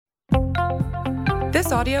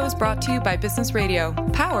This audio is brought to you by Business Radio,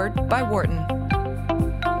 powered by Wharton.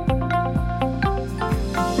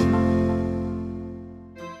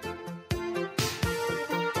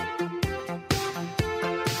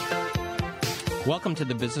 Welcome to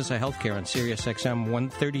the Business of Healthcare on Sirius XM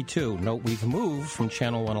 132. Note we've moved from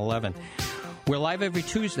Channel 111. We're live every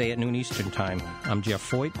Tuesday at noon Eastern Time. I'm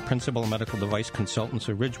Jeff Foyt, Principal Medical Device Consultants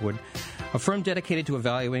at Ridgewood, a firm dedicated to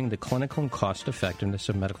evaluating the clinical and cost effectiveness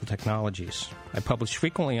of medical technologies. I publish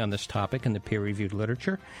frequently on this topic in the peer-reviewed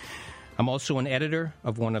literature. I'm also an editor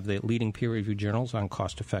of one of the leading peer-reviewed journals on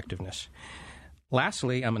cost effectiveness.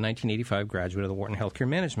 Lastly, I'm a 1985 graduate of the Wharton Healthcare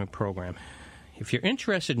Management Program. If you're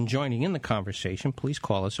interested in joining in the conversation, please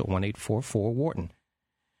call us at 1-844-WHARTON.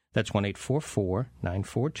 That's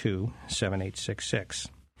 1-844-942-7866.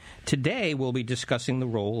 Today, we'll be discussing the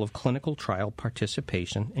role of clinical trial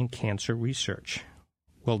participation in cancer research.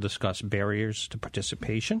 We'll discuss barriers to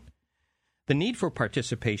participation, the need for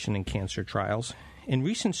participation in cancer trials, and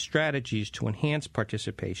recent strategies to enhance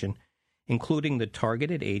participation, including the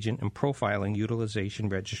Targeted Agent and Profiling Utilization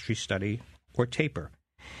Registry Study, or TAPER,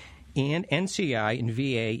 and NCI and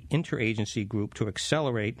VA interagency group to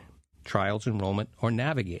accelerate trials enrollment or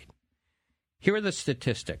navigate. Here are the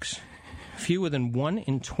statistics. Fewer than 1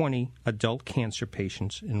 in 20 adult cancer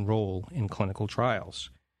patients enroll in clinical trials.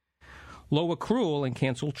 Low accrual in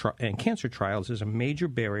cancer trials is a major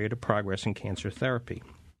barrier to progress in cancer therapy.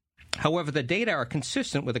 However, the data are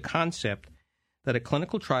consistent with the concept that a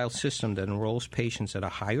clinical trial system that enrolls patients at a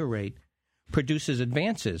higher rate produces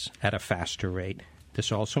advances at a faster rate.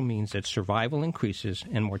 This also means that survival increases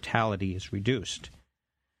and mortality is reduced.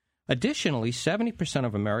 Additionally, 70%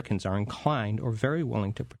 of Americans are inclined or very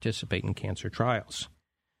willing to participate in cancer trials.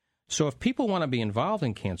 So if people want to be involved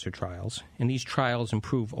in cancer trials, and these trials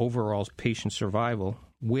improve overall patient survival,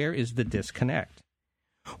 where is the disconnect?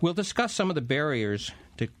 We'll discuss some of the barriers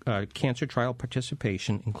to cancer trial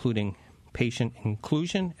participation, including patient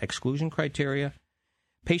inclusion, exclusion criteria,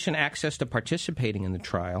 patient access to participating in the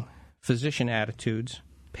trial, physician attitudes,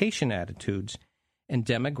 patient attitudes, and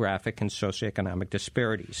demographic and socioeconomic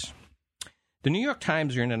disparities. The New York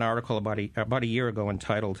Times ran an article about a year ago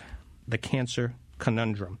entitled The Cancer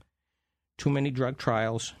Conundrum: Too Many Drug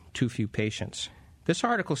Trials, Too Few Patients. This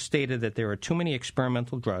article stated that there are too many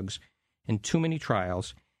experimental drugs and too many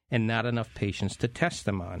trials and not enough patients to test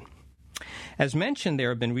them on. As mentioned, there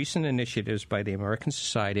have been recent initiatives by the American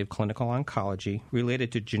Society of Clinical Oncology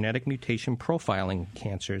related to genetic mutation profiling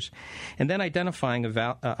cancers and then identifying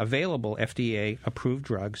available FDA-approved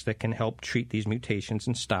drugs that can help treat these mutations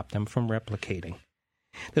and stop them from replicating.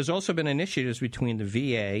 There's also been initiatives between the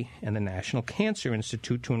VA and the National Cancer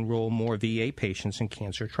Institute to enroll more VA patients in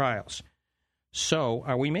cancer trials. So,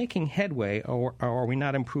 are we making headway, or are we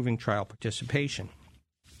not improving trial participation?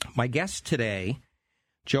 My guest today,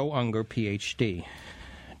 Joe Unger, Ph.D.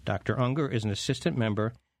 Dr. Unger is an assistant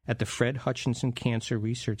member at the Fred Hutchinson Cancer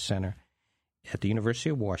Research Center at the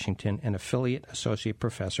University of Washington and affiliate associate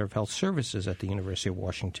professor of health services at the University of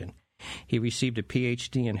Washington. He received a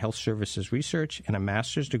Ph.D. in health services research and a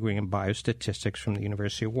master's degree in biostatistics from the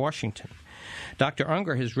University of Washington. Dr.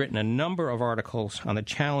 Unger has written a number of articles on the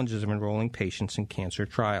challenges of enrolling patients in cancer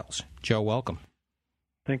trials. Joe, welcome.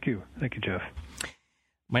 Thank you. Thank you, Jeff.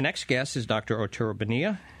 My next guest is Dr. Arturo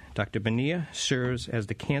Bonilla. Dr. Bonilla serves as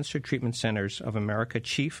the Cancer Treatment Centers of America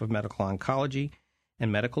Chief of Medical Oncology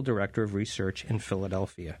and Medical Director of Research in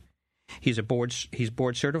Philadelphia. He's board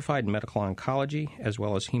certified in medical oncology as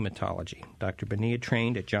well as hematology. Dr. Bonilla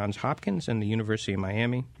trained at Johns Hopkins and the University of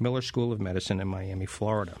Miami, Miller School of Medicine in Miami,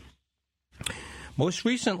 Florida. Most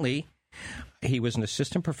recently, he was an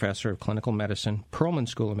assistant professor of clinical medicine, Perelman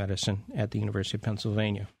School of Medicine at the University of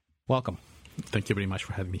Pennsylvania. Welcome. Thank you very much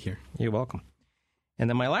for having me here. You're welcome. And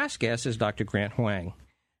then my last guest is Dr. Grant Huang.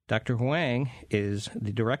 Dr. Huang is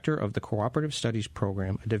the director of the Cooperative Studies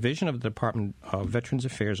Program, a division of the Department of Veterans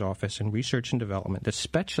Affairs Office in Research and Development that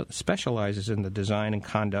specializes in the design and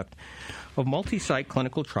conduct of multi-site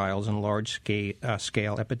clinical trials and large-scale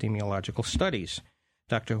epidemiological studies.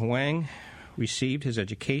 Dr. Huang received his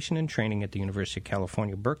education and training at the University of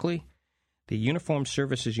California, Berkeley, the Uniformed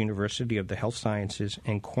Services University of the Health Sciences,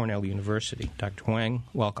 and Cornell University. Dr. Huang,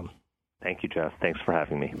 welcome. Thank you, Jeff. Thanks for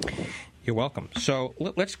having me. You're welcome. So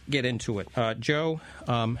let's get into it. Joe,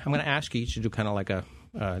 I'm going to ask you each to do kind of like a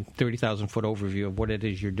 30,000-foot overview of what it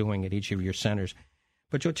is you're doing at each of your centers.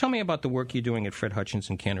 But Joe, tell me about the work you're doing at Fred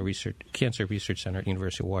Hutchinson Cancer Research Center at the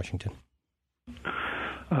University of Washington.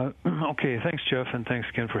 Okay, thanks, Jeff, and thanks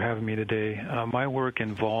again for having me today. My work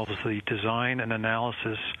involves the design and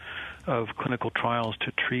analysis of clinical trials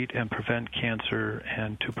to treat and prevent cancer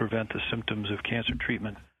and to prevent the symptoms of cancer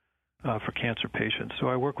treatment. for cancer patients. So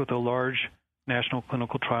I work with a large National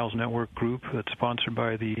Clinical Trials Network group that's sponsored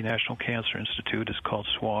by the National Cancer Institute. It's called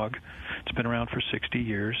SWOG. It's been around for 60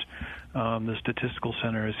 years. The statistical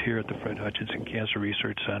center is here at the Fred Hutchinson Cancer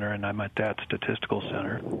Research Center, and I'm at that statistical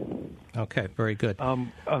center. Okay, very good.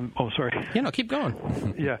 Sorry. Yeah, no, keep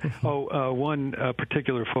going. Yeah. One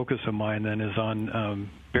particular focus of mine then is on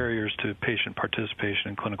barriers to patient participation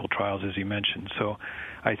in clinical trials, as you mentioned. So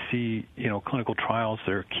I see, clinical trials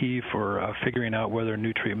that are key for figuring out whether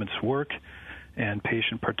new treatments work, and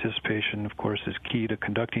patient participation, of course, is key to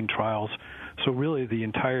conducting trials. So really the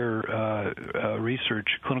entire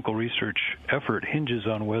clinical research effort hinges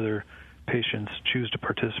on whether patients choose to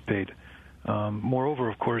participate. Moreover,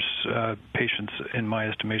 of course, patients, in my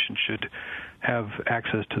estimation, should have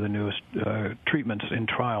access to the newest treatments in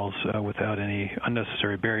trials without any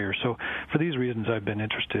unnecessary barriers. So for these reasons, I've been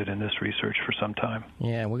interested in this research for some time.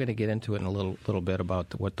 Yeah, we're going to get into it in a little bit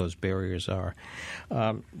about what those barriers are.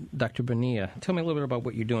 Dr. Bonilla, tell me a little bit about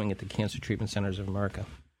what you're doing at the Cancer Treatment Centers of America.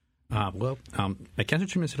 At Cancer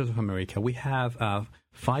Treatment Centers of America, we have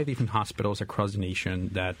 5 different hospitals across the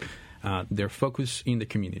nation that they're focused in the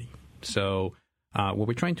community. So what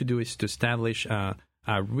we're trying to do is to establish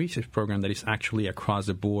a research program that is actually across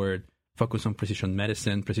the board, focused on precision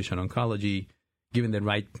medicine, precision oncology, giving the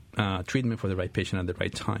right treatment for the right patient at the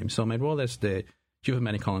right time. So my role as the Chief of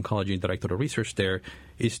Medical Oncology and Director of Research there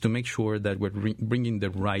is to make sure that we're bringing the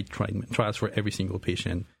right trials for every single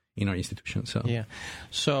patient in our institution.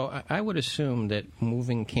 So I would assume that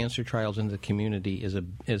moving cancer trials into the community is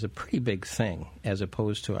a pretty big thing, as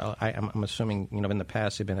opposed to I'm assuming in the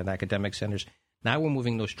past they've been at academic centers. Now we're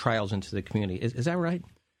moving those trials into the community. Is that right?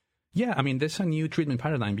 Yeah, I mean, there's a new treatment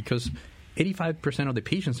paradigm because 85% of the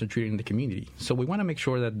patients are treated in the community. So we want to make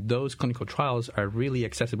sure that those clinical trials are really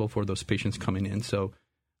accessible for those patients coming in. So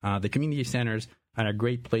the community centers are a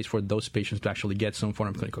great place for those patients to actually get some form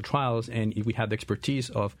of clinical trials. And if we have the expertise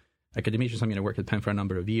of academicians, I worked at Penn for a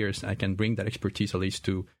number of years, I can bring that expertise at least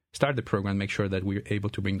to start the program, make sure that we're able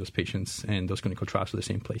to bring those patients and those clinical trials to the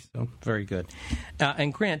same place. So very good.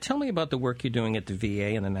 And Grant, tell me about the work you're doing at the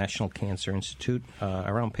VA and the National Cancer Institute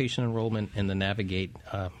around patient enrollment in the Navigate.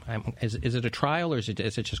 Is it a trial or is it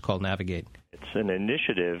just called Navigate? It's an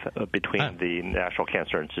initiative between the National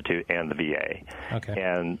Cancer Institute and the VA. Okay.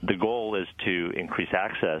 And the goal is to increase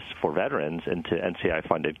access for veterans into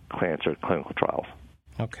NCI-funded cancer clinical trials.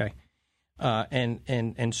 Okay.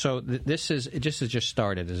 And so this has just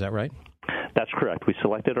started, is that right? That's correct. We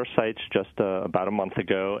selected our sites just about a month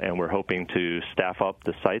ago, and we're hoping to staff up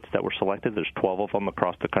the sites that were selected. There's 12 of them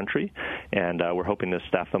across the country, and we're hoping to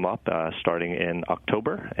staff them up starting in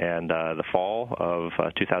October and the fall of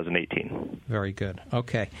 2018. Very good.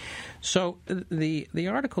 Okay. So the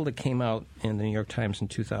article that came out in the New York Times in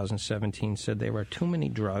 2017 said there were too many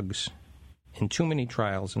drugs in too many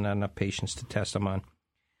trials and not enough patients to test them on.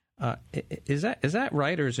 Is that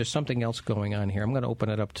right, or is there something else going on here? I'm going to open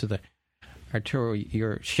it up to the Arturo.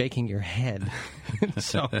 You're shaking your head,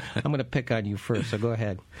 so I'm going to pick on you first. So go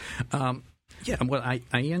ahead. I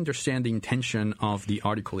understand the intention of the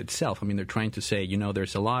article itself. They're trying to say,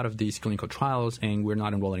 there's a lot of these clinical trials, and we're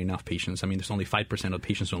not enrolling enough patients. There's only 5% of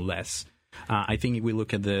patients or less. I think if we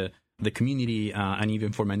look at the community, and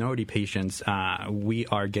even for minority patients, we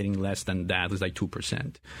are getting less than that. It's like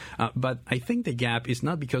 2%. But I think the gap is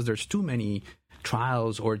not because there's too many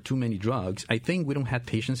trials or too many drugs. I think we don't have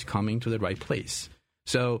patients coming to the right place.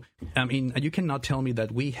 So, you cannot tell me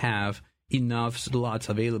that we have enough slots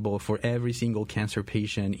available for every single cancer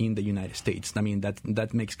patient in the United States. That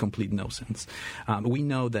makes complete no sense. We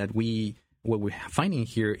know that what we're finding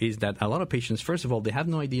here is that a lot of patients, first of all, they have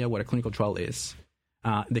no idea what a clinical trial is.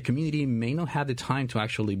 The community may not have the time to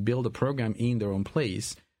actually build a program in their own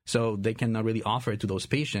place, so they cannot really offer it to those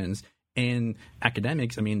patients. And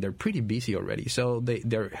academics, they're pretty busy already, so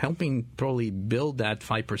they're helping probably build that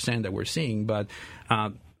 5% that we're seeing. But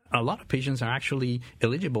a lot of patients are actually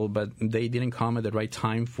eligible, but they didn't come at the right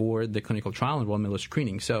time for the clinical trial enrollment or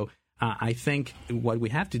screening. So I think what we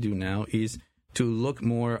have to do now is to look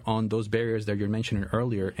more on those barriers that you're mentioning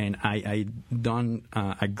earlier, and I don't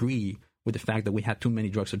agree with the fact that we had too many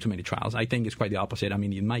drugs or too many trials. I think it's quite the opposite.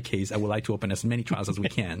 In my case, I would like to open as many trials as we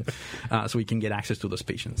can so we can get access to those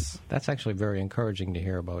patients. That's actually very encouraging to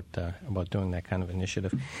hear about doing that kind of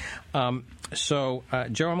initiative. So,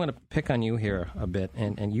 Joe, I'm going to pick on you here a bit,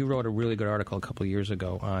 and you wrote a really good article a couple of years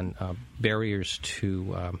ago on barriers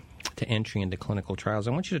to entry into clinical trials.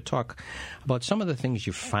 I want you to talk about some of the things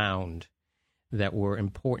you found that were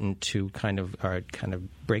important to kind of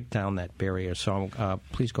break down that barrier. So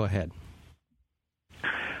please go ahead.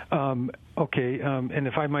 Okay, and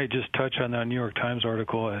if I might just touch on that New York Times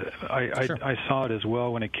article, Sure. I saw it as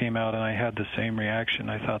well when it came out, and I had the same reaction.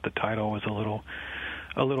 I thought the title was a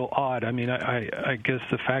little odd. I mean, I guess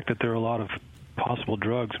the fact that there are a lot of possible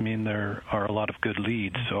drugs mean there are a lot of good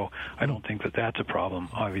leads, so I don't think that that's a problem.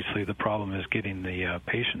 Obviously, the problem is getting the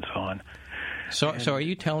patients on. So are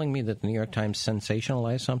you telling me that the New York Times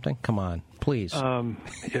sensationalized something? Come on, please. Yeah,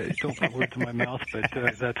 don't put words in my mouth, but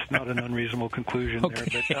that's not an unreasonable conclusion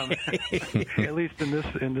okay. there. But at least in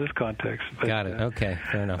this context. But, Got it. Okay,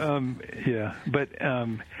 fair enough. Yeah, but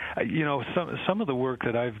some of the work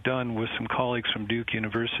that I've done with some colleagues from Duke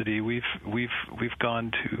University, we've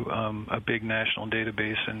gone to a big national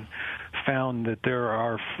database and found that there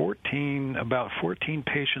are about 14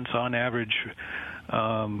 patients on average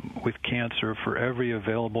with cancer for every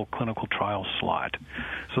available clinical trial slot.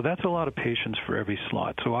 So that's a lot of patients for every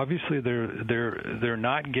slot. So obviously they're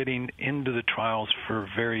not getting into the trials for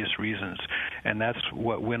various reasons, and that's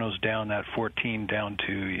what winnows down that 14 down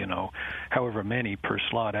to however many per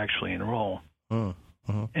slot actually enroll.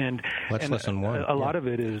 Mm-hmm. And let's listen one. A lot of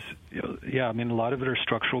it is, a lot of it are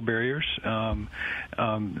structural barriers.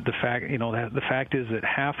 The fact is that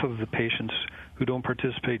half of the patients who don't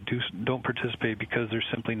participate because there's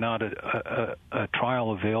simply not a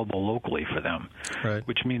trial available locally for them, right.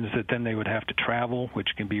 Which means that then they would have to travel,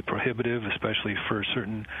 which can be prohibitive, especially for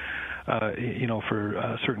certain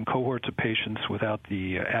certain cohorts of patients without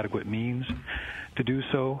the adequate means to do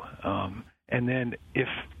so. And then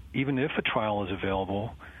even if a trial is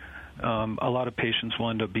available, a lot of patients will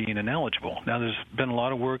end up being ineligible. Now, there's been a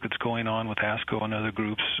lot of work that's going on with ASCO and other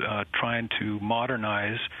groups trying to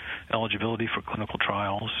modernize eligibility for clinical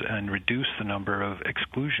trials and reduce the number of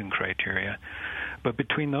exclusion criteria. But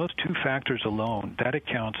between those two factors alone, that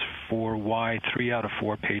accounts for why 3 out of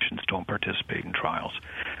 4 patients don't participate in trials.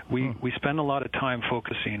 We spend a lot of time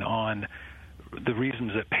focusing on the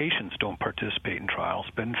reasons that patients don't participate in trials,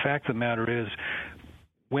 but in fact the matter is,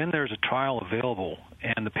 when there's a trial available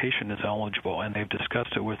and the patient is eligible and they've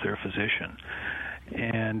discussed it with their physician,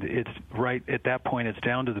 and it's right at that point, it's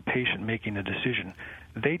down to the patient making the decision.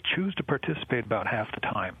 They choose to participate about half the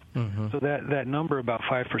time. Mm-hmm. So that number, about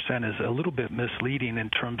 5%, is a little bit misleading in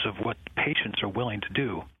terms of what patients are willing to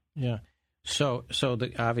do. Yeah. So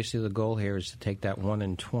obviously the goal here is to take that 1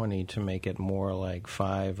 in 20 to make it more like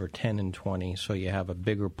 5 or 10 in 20, so you have a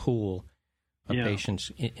bigger pool of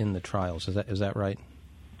patients in the trials. Is that right?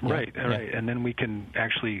 Right, right, and then we can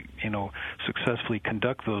actually, successfully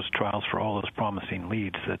conduct those trials for all those promising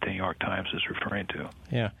leads that the New York Times is referring to.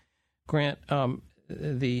 Yeah, Grant,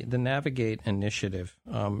 the Navigate initiative.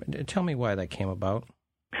 Tell me why that came about.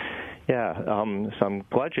 Yeah, so I'm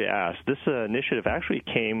glad you asked. This initiative actually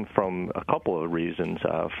came from a couple of reasons.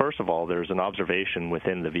 First of all, there's an observation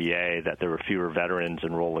within the VA that there were fewer veterans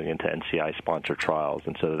enrolling into NCI-sponsored trials,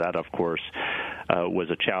 and so that, of course, was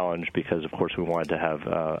a challenge because, of course, we wanted to have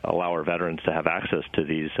allow our veterans to have access to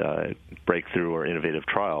these breakthrough or innovative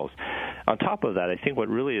trials. On top of that, I think what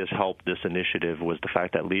really has helped this initiative was the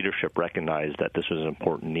fact that leadership recognized that this was an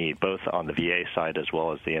important need, both on the VA side as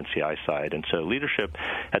well as the NCI side. And so leadership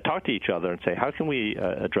had talked to each other and say, how can we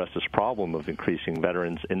address this problem of increasing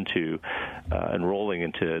veterans into enrolling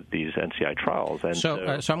into these NCI trials? And so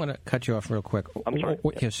I'm going to cut you off real quick. I'm sorry.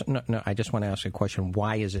 Yes, no, I just want to ask a question.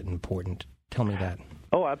 Why is it important? Tell me that.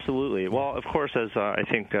 Oh, absolutely. Well, of course, as I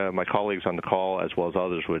think my colleagues on the call, as well as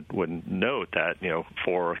others, would note that,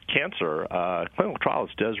 for cancer, clinical trials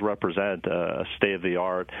does represent a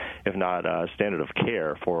state-of-the-art, if not a standard of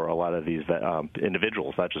care for a lot of these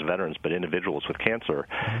individuals, not just veterans, but individuals with cancer.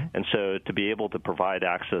 Mm-hmm. And so to be able to provide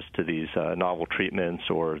access to these novel treatments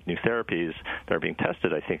or new therapies that are being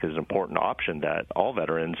tested, I think is an important option that all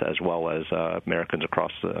veterans, as well as Americans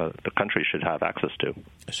across the country, should have access to.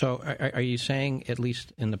 So are you saying, at least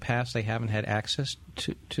in the past, they haven't had access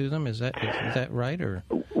to them? Is that right? Or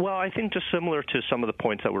well, I think just similar to some of the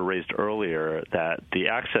points that were raised earlier, that the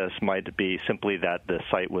access might be simply that the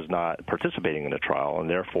site was not participating in the trial, and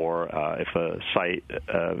therefore, if a site,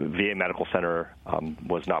 VA Medical Center,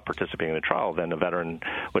 was not participating in the trial, then a veteran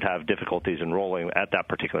would have difficulties enrolling at that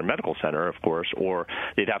particular medical center, of course, or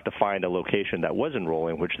they'd have to find a location that was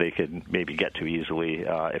enrolling, which they could maybe get to easily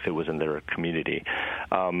if it was in their community.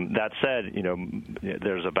 That said,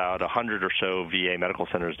 there's about 100 or so VA medical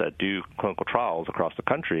centers that do clinical trials across the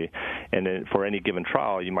country, and for any given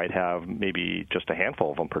trial, you might have maybe just a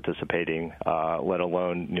handful of them participating, let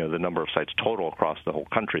alone the number of sites total across the whole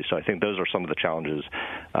country. So I think those are some of the challenges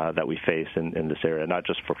that we face in this area, not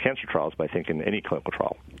just for cancer trials, but I think in any clinical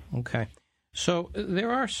trial. Okay. So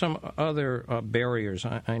there are some other barriers.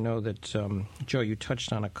 I know that, Joe, you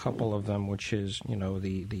touched on a couple of them, which is,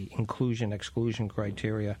 the inclusion-exclusion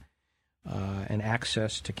criteria and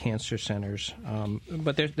access to cancer centers.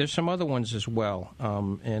 But there's some other ones as well,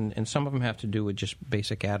 and some of them have to do with just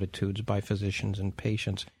basic attitudes by physicians and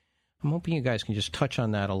patients. I'm hoping you guys can just touch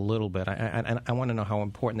on that a little bit. I want to know how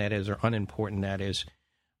important that is or unimportant that is.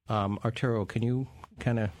 Arturo, can you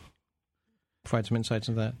kind of provide some insights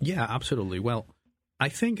into that? Yeah, absolutely. Well, I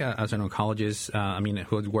think as an oncologist,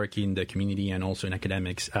 who work in the community and also in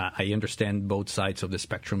academics, I understand both sides of the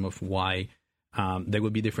spectrum of why there will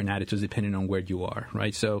be different attitudes depending on where you are,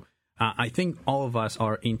 right? So I think all of us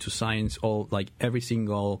are into science, every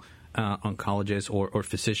single oncologist or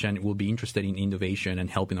physician will be interested in innovation and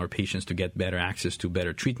helping our patients to get better access to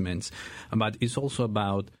better treatments. But it's also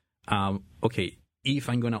about, if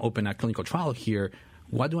I'm going to open a clinical trial here,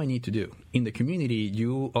 what do I need to do? In the community,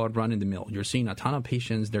 you are running the mill. You're seeing a ton of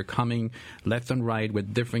patients. They're coming left and right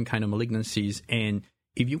with different kind of malignancies. And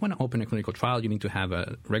if you want to open a clinical trial, you need to have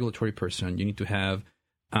a regulatory person. You need to have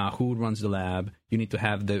who runs the lab. You need to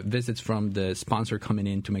have the visits from the sponsor coming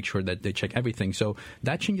in to make sure that they check everything. So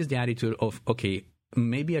that changes the attitude of,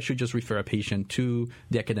 maybe I should just refer a patient to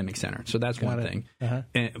the academic center. So that's one thing. Uh-huh.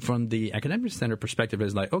 And from the academic center perspective,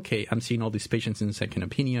 it's like, I'm seeing all these patients in second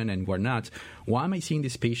opinion and whatnot. Why am I seeing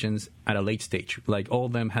these patients at a late stage? Like all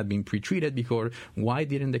of them had been pre-treated before. Why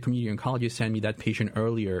didn't the community oncologist send me that patient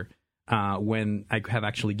earlier when I have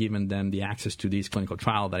actually given them the access to this clinical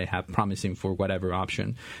trial that I have promising for whatever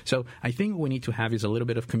option? So I think what we need to have is a little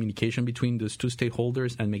bit of communication between those two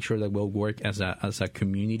stakeholders and make sure that we'll work as a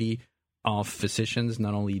community of physicians,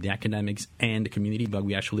 not only the academics and the community, but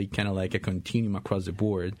we actually kind of like a continuum across the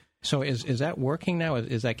board. So is that working now?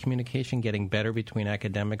 Is that communication getting better between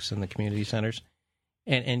academics and the community centers?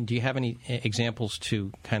 And do you have any examples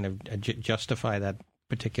to kind of justify that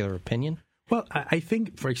particular opinion? Well, I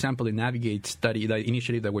think, for example, the Navigate study, the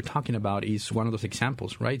initiative that we're talking about, is one of those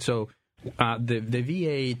examples, right? So the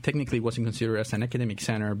VA technically wasn't considered as an academic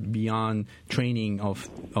center beyond training of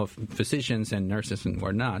physicians and nurses and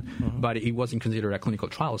whatnot, but it wasn't considered a clinical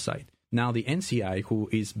trial site. Now the NCI, who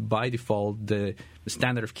is by default the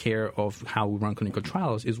standard of care of how we run clinical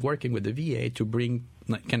trials, is working with the VA to bring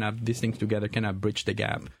kind of these things together, kind of bridge the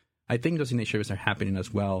gap. I think those initiatives are happening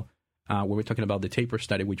as well. Where we're talking about the TAPER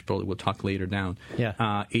study, which probably we'll talk later down.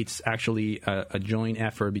 Yeah. It's actually a joint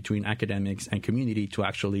effort between academics and community to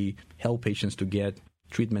actually help patients to get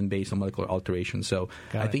treatment based on molecular alterations. So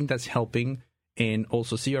I think that's helping. And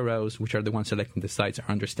also CROs, which are the ones selecting the sites,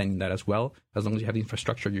 are understanding that as well. As long as you have the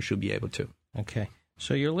infrastructure, you should be able to. Okay.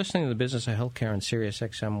 So you're listening to the Business of Healthcare on Sirius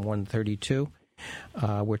XM 132.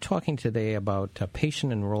 We're talking today about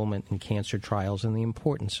patient enrollment in cancer trials and the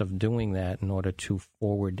importance of doing that in order to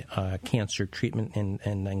forward cancer treatment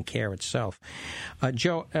and care itself.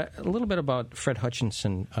 Joe, a little bit about Fred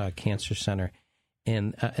Hutchinson Cancer Center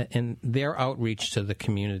and their outreach to the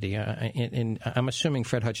community. And I'm assuming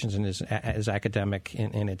Fred Hutchinson is academic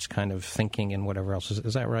in its kind of thinking and whatever else.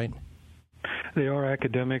 Is that right? They are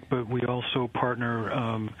academic, but we also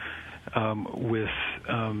partner with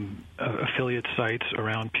affiliate sites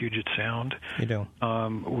around Puget Sound. You do.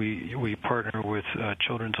 We partner with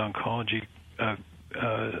Children's Oncology,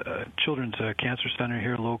 Children's Cancer Center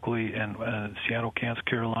here locally, and Seattle Cancer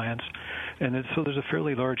Care Alliance, and so there's a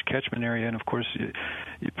fairly large catchment area. And of course,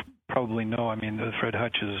 you probably know. I mean, the Fred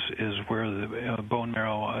Hutch is where the bone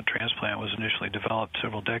marrow transplant was initially developed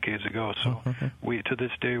several decades ago. So we, to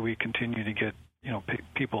this day, we continue to get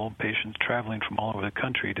patients traveling from all over the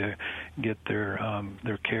country to get their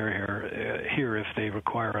care here if they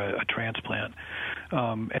require a transplant.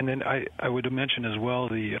 And then I would mention as well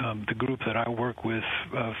the group that I work with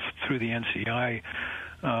through the NCI,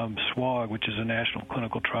 SWOG, which is a National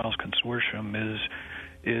Clinical Trials Consortium,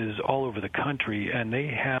 is all over the country, and they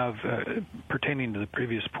have, pertaining to the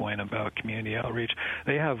previous point about community outreach,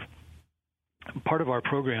 they have part of our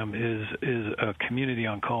program is a community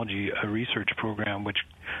oncology research program, which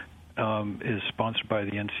is sponsored by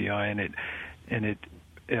the NCI, and it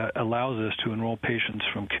allows us to enroll patients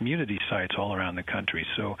from community sites all around the country.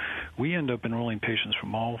 So we end up enrolling patients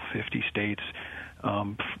from all 50 states,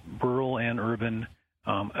 rural and urban.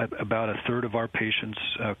 About a third of our patients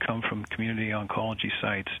come from community oncology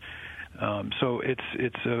sites. So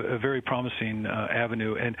it's a very promising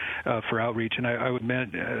avenue and for outreach. And I would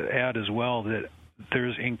add as well that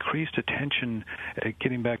there's increased attention,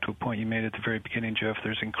 getting back to a point you made at the very beginning, Jeff,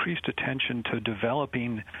 there's increased attention to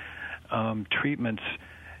developing treatments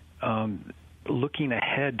looking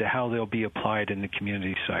ahead to how they'll be applied in the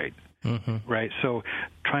community site. Right, so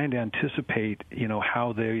trying to anticipate,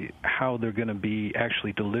 how they're going to be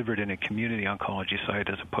actually delivered in a community oncology site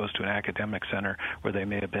as opposed to an academic center where they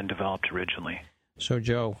may have been developed originally. So,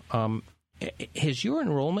 Joe, has your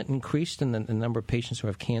enrollment increased in the number of patients who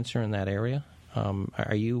have cancer in that area?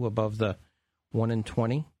 Are you above the 1 in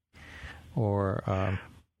 20? Or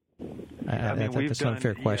that's an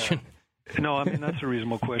unfair question. No, I mean that's a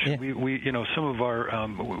reasonable question. Yeah. We some of our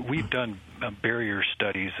we've done barrier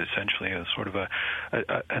studies, essentially as sort of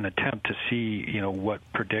an attempt to see what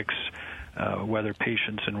predicts whether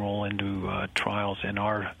patients enroll into trials in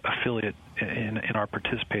our affiliate in our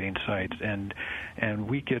participating sites, and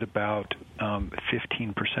we get about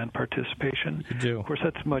 15% participation. You do. Of course,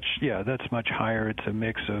 that's much higher. It's a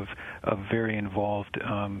mix of very involved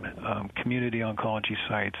community oncology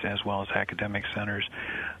sites as well as academic centers.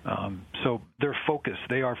 So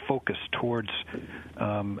they are focused towards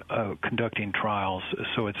conducting trials.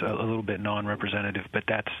 So it's a little bit non-representative, but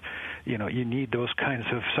that's you need those kinds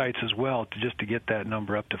of sites as well to get that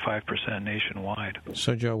number up to 5% nationwide.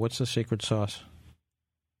 So, Joe, what's the secret sauce?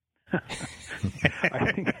 Just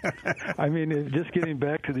getting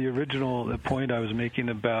back to the original point I was making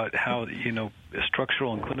about how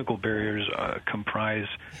structural and clinical barriers comprise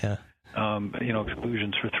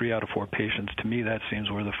exclusions for 3 out of 4 patients. To me, that seems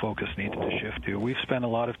where the focus needs to shift to. We've spent a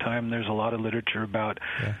lot of time. There's a lot of literature about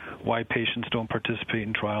why patients don't participate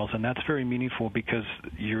in trials, and that's very meaningful because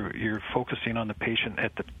you're focusing on the patient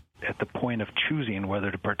at the point of choosing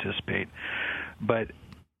whether to participate. But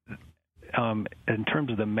in terms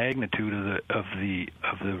of the magnitude of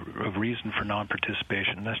reason for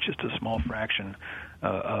non-participation, that's just a small fraction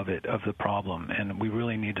of the problem, and we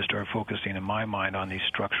really need to start focusing, in my mind, on these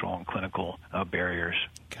structural and clinical barriers.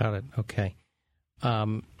 Got it. Okay,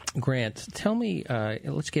 Grant, tell me.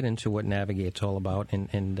 Let's get into what Navigate's all about,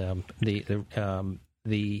 and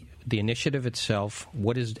the initiative itself.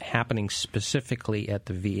 What is happening specifically at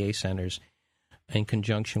the VA centers in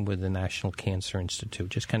conjunction with the National Cancer Institute?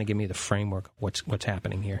 Just kind of give me the framework of what's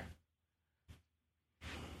happening here.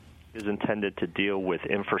 Is intended to deal with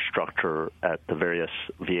infrastructure at the various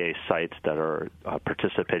VA sites that are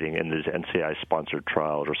participating in these NCI-sponsored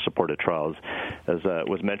trials or supported trials. As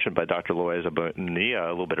was mentioned by Dr. Loaiza-Bonilla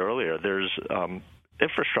a little bit earlier, there's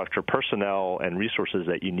infrastructure, personnel, and resources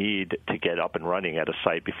that you need to get up and running at a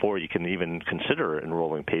site before you can even consider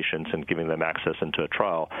enrolling patients and giving them access into a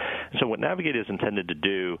trial. So what Navigate is intended to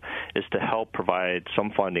do is to help provide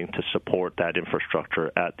some funding to support that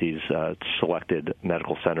infrastructure at these selected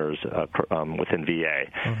medical centers within VA.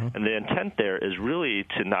 Mm-hmm. And the intent there is really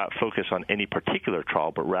to not focus on any particular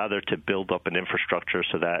trial, but rather to build up an infrastructure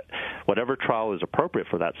so that whatever trial is appropriate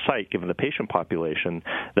for that site, given the patient population,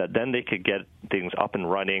 that then they could get things up and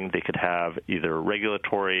running. They could have either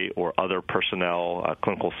regulatory or other personnel,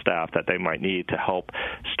 clinical staff that they might need to help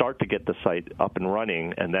start to get the site up and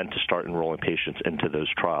running and then to start enrolling patients into those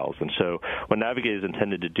trials. And so what Navigate is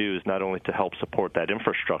intended to do is not only to help support that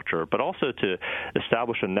infrastructure, but also to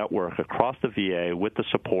establish a network across the VA with the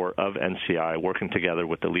support of NCI, working together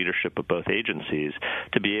with the leadership of both agencies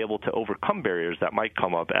to be able to overcome barriers that might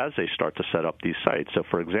come up as they start to set up these sites. So,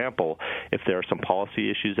 for example, if there are some policy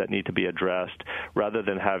issues that need to be addressed, rather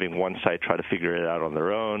than having one site try to figure it out on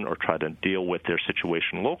their own or try to deal with their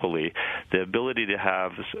situation locally, the ability to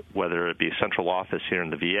have, whether it be a central office here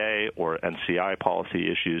in the VA or NCI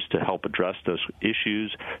policy issues to help address those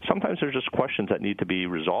issues. Sometimes there's just questions that need to be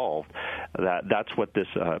resolved. That's what this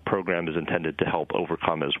program is intended to help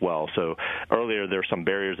overcome as well. So earlier there are some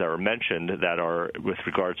barriers that were mentioned that are with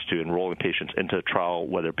regards to enrolling patients into a trial,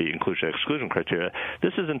 whether it be inclusion or exclusion criteria.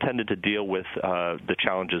 This is intended to deal with the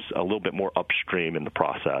challenges a little bit more upstream in the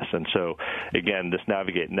process. And so, again, this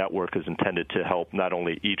Navigate network is intended to help not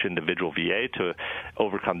only each individual VA to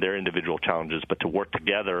overcome their individual challenges, but to work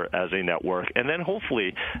together as a network. And then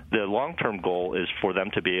hopefully the long-term goal is for them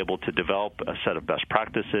to be able to develop a set of best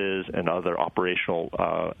practices and other operational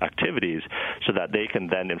activities so that they can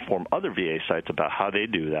then inform other VA sites about how they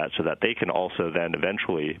do that, so that they can also then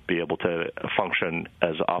eventually be able to function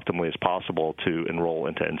as optimally as possible to enroll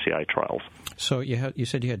into NCI trials. So you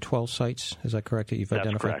said you had 12 sites, is that correct, that you've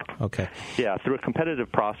identified? That's correct. Okay. Yeah, through a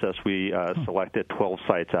competitive process, we selected 12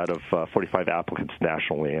 sites out of 45 applicants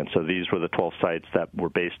nationally, and so these were the 12 sites that were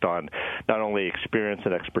based on not only experience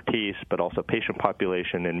and expertise, but also patient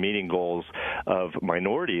population and meeting goals of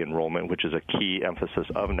minority enrollment, which is a key emphasis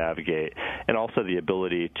of Navigate, and also the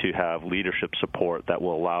ability to have leadership support that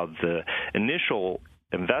will allow the initial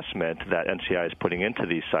investment that NCI is putting into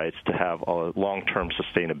these sites to have a long-term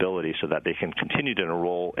sustainability so that they can continue to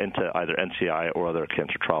enroll into either NCI or other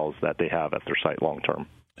cancer trials that they have at their site long-term.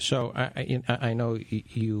 So I know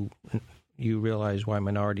you you realize why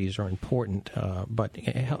minorities are important, but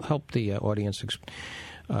help the audience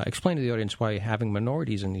explain to the audience why having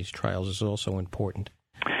minorities in these trials is also important.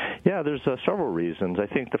 Yeah, there's several reasons. I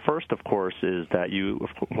think the first, of course, is that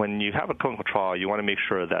when you have a clinical trial, you want to make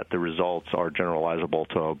sure that the results are generalizable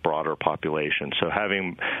to a broader population. So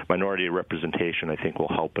having minority representation, I think,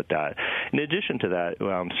 will help with that. In addition to that,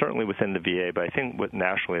 certainly within the VA, but I think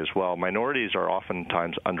nationally as well, minorities are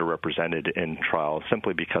oftentimes underrepresented in trials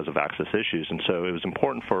simply because of access issues. And so it was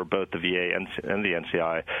important for both the VA and the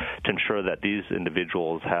NCI to ensure that these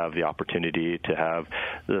individuals have the opportunity to have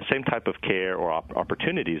the same type of care or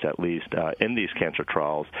opportunities, at least in these cancer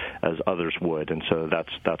trials, as others would, and so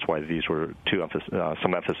that's why these were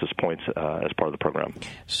some emphasis points as part of the program.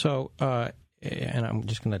 So, and I'm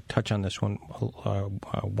just going to touch on this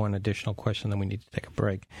one additional question, then we need to take a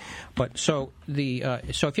break. But so if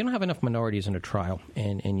you don't have enough minorities in a trial,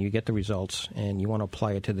 and you get the results, and you want to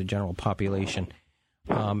apply it to the general population,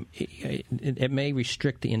 it may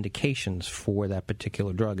restrict the indications for that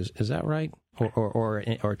particular drug. Is that right,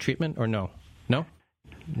 or treatment, or no?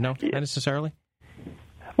 No, not necessarily.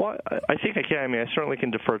 Well, I think I can. I mean, I certainly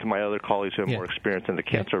can defer to my other colleagues who have more experience in the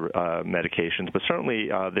cancer medications, but certainly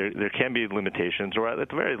there can be limitations, or at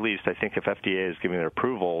the very least, I think if FDA is giving their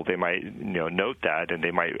approval, they might note that, and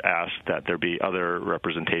they might ask that there be other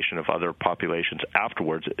representation of other populations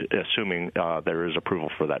afterwards, assuming there is approval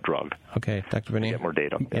for that drug. Okay, Dr. Bonilla. Get more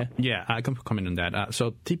data. Yeah, I can comment on that.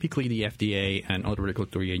 So typically the FDA and other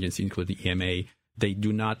regulatory agencies, including the EMA, they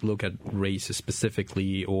do not look at race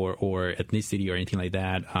specifically or ethnicity or anything like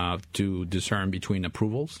that to discern between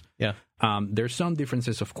approvals. Yeah. There's some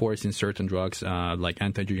differences, of course, in certain drugs, like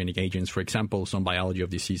anti-angiogenic agents, for example, some biology of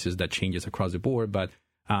diseases that changes across the board. But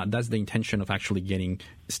that's the intention of actually getting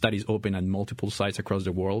studies open at multiple sites across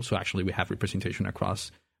the world. So actually we have representation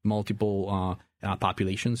across multiple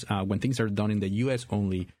populations. When things are done in the U.S.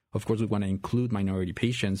 only, of course, we want to include minority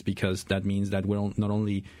patients because that means that we're not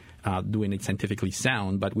only doing it scientifically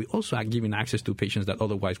sound, but we also are giving access to patients that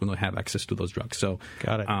otherwise will not have access to those drugs. So,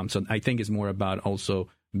 got it. So I think it's more about also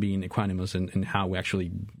being equanimous in how we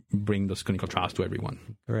actually bring those clinical trials to everyone.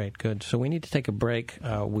 Great, good. So we need to take a break.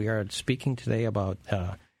 We are speaking today about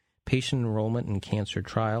patient enrollment in cancer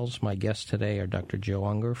trials. My guests today are Dr. Joe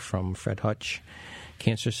Unger from Fred Hutch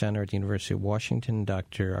Cancer Center at the University of Washington,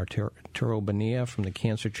 Dr. Arturo Bonilla from the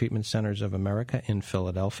Cancer Treatment Centers of America in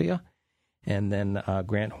Philadelphia, and then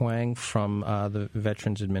Grant Huang from the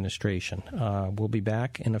Veterans Administration. We'll be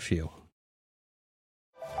back in a few.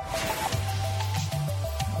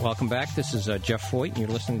 Welcome back. This is Jeff Voigt, and you're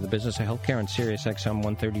listening to The Business of Healthcare on Sirius XM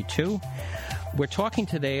 132. We're talking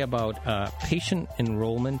today about patient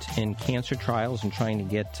enrollment in cancer trials and trying to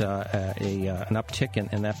get an uptick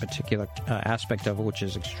in that particular aspect of it, which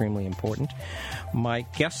is extremely important. My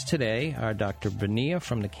guests today are Dr. Bonilla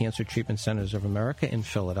from the Cancer Treatment Centers of America in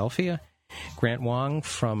Philadelphia, Grant Huang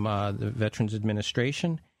from the Veterans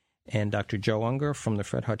Administration, and Dr. Joe Unger from the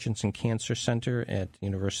Fred Hutchinson Cancer Center at the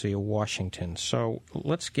University of Washington. So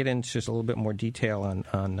let's get into just a little bit more detail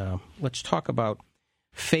on let's talk about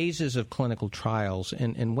phases of clinical trials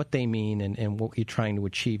and what they mean and what you're trying to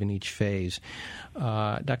achieve in each phase.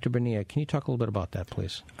 Dr. Bonilla, can you talk a little bit about that,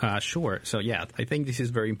 please? Sure. So, yeah, I think this is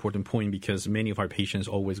a very important point because many of our patients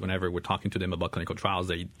always, whenever we're talking to them about clinical trials,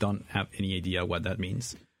 they don't have any idea what that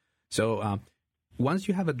means. So once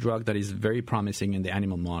you have a drug that is very promising in the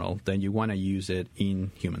animal model, then you want to use it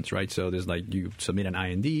in humans, right? So there's you submit an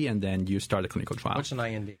IND and then you start a clinical trial. What's an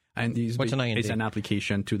IND? What's an IND? It's an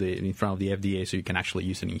application in front of the FDA so you can actually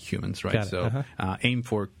use it in humans, right? So aim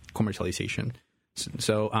for commercialization.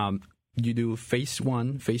 So you do phase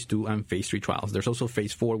 1, phase 2, and phase 3 trials. There's also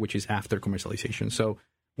phase 4, which is after commercialization. So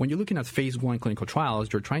when you're looking at phase 1 clinical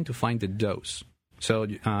trials, you're trying to find the dose. So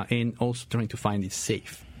and also trying to find it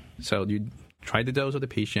safe. So you try the dose of the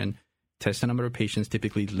patient, test a number of patients,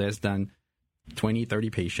 typically less than 20,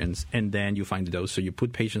 30 patients, and then you find the dose. So you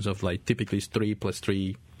put patients of typically 3 plus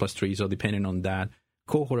 3 plus 3. So depending on that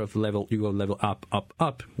cohort of level, you go level up, up,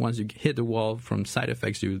 up. Once you hit the wall from side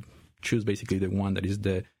effects, you choose basically the one that is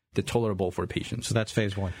the tolerable for patients. So that's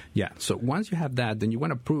phase 1. Yeah. So once you have that, then you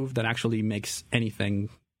want to prove that actually makes anything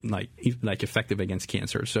like effective against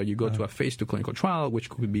cancer. So you go to a phase 2 clinical trial, which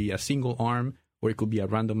could be a single arm, or it could be a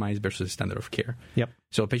randomized versus standard of care. Yep.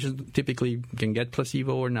 So patients typically can get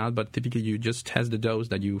placebo or not, but typically you just test the dose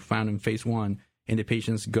that you found in phase 1, and the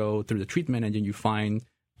patients go through the treatment, and then you find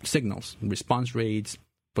signals, response rates,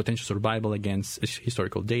 potential survival against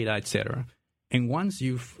historical data, etc. And once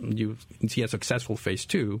you see a successful phase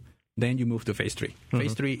 2, then you move to phase 3. Mm-hmm.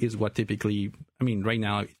 Phase 3 is what typically, right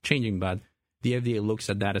now it's changing, but the FDA looks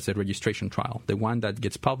at that as a registration trial, the one that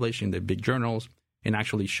gets published in the big journals and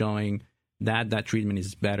actually showing that treatment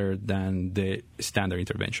is better than the standard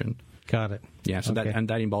intervention. Got it. Yeah, so okay.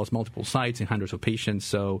 that involves multiple sites and hundreds of patients.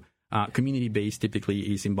 So community-based typically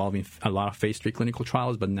is involving a lot of phase 3 clinical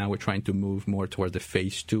trials, but now we're trying to move more towards the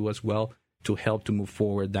phase 2 as well to help to move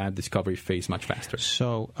forward that discovery phase much faster.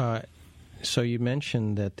 So you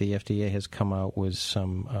mentioned that the FDA has come out with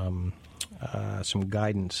some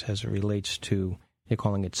guidance as it relates to, they're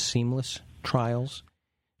calling it seamless trials.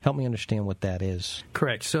 Help me understand what that is.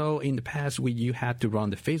 Correct. So in the past, you had to run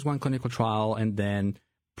the phase 1 clinical trial and then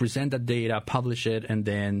present that data, publish it, and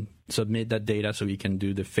then submit that data so we can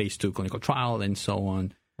do the phase 2 clinical trial and so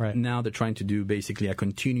on. Right. Now they're trying to do basically a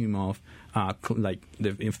continuum of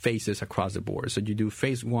the phases across the board. So you do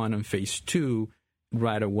phase 1 and phase 2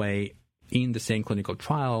 right away in the same clinical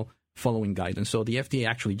trial following guidance. So the FDA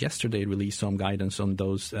actually yesterday released some guidance on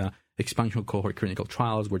those expansion cohort clinical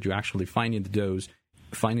trials where you're actually finding the dose,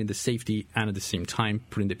 finding the safety, and at the same time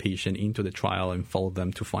putting the patient into the trial and follow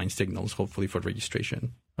them to find signals, hopefully for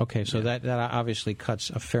registration. Okay, so that obviously cuts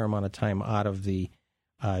a fair amount of time out of the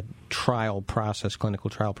trial process, clinical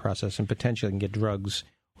trial process, and potentially can get drugs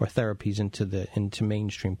or therapies into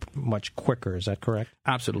mainstream much quicker. Is that correct?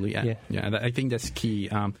 Absolutely, yeah. I think that's key.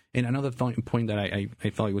 And another point that I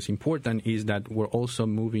thought was important is that we're also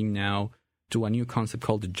moving now to a new concept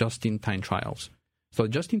called the just-in-time trials. So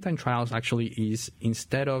just-in-time trials actually is,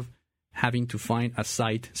 instead of having to find a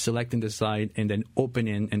site, selecting the site, and then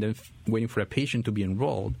opening and then waiting for a patient to be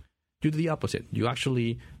enrolled, you do the opposite. You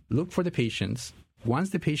actually look for the patients. Once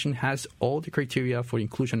the patient has all the criteria for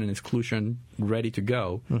inclusion and exclusion ready to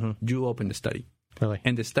go, you open the study. Really?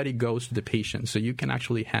 And the study goes to the patient. So you can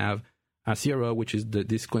actually have a CRO, which is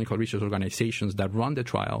these clinical research organizations that run the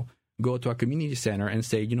trial, go to a community center and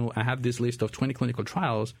say, I have this list of 20 clinical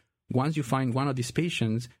trials. Once you find one of these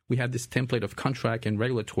patients, we have this template of contract and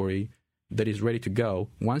regulatory that is ready to go.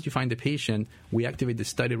 Once you find the patient, we activate the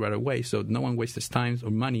study right away so no one wastes time or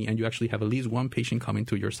money, and you actually have at least one patient coming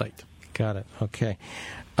to your site. Got it. Okay.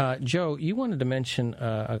 Joe, you wanted to mention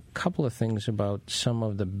a couple of things about some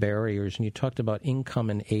of the barriers, and you talked about income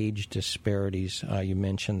and age disparities. You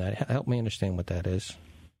mentioned that. Help me understand what that is.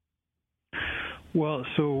 Well,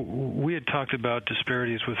 so we had talked about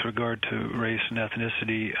disparities with regard to race and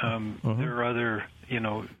ethnicity. There are other,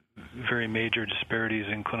 very major disparities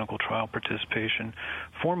in clinical trial participation.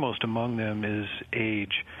 Foremost among them is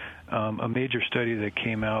age. A major study that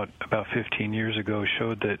came out about 15 years ago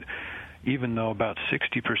showed that even though about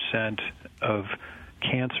 60% of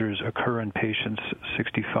cancers occur in patients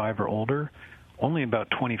 65 or older, only about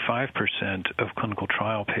 25% of clinical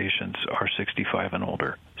trial patients are 65 and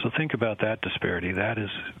older. So think about that disparity. That is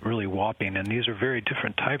really whopping, and these are very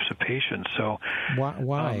different types of patients. So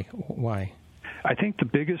why? I think the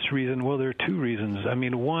biggest reason, well, there are two reasons. I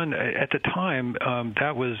mean, one, at the time,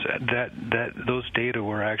 those data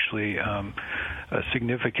were actually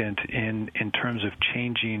significant in terms of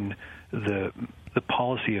changing the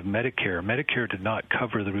policy of Medicare. Medicare did not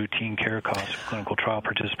cover the routine care costs of clinical trial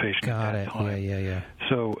participation at that time. Yeah.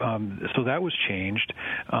 So that was changed.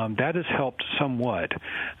 That has helped somewhat,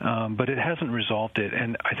 but it hasn't resolved it.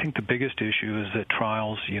 And I think the biggest issue is that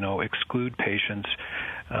trials, exclude patients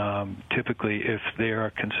typically if they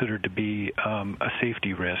are considered to be a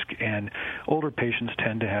safety risk. And older patients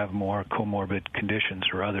tend to have more comorbid conditions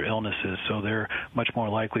or other illnesses, so they're much more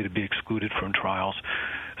likely to be excluded from trials.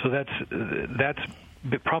 So that's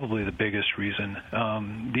probably the biggest reason.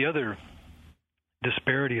 The other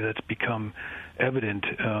disparity that's become evident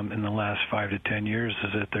in the last 5 to 10 years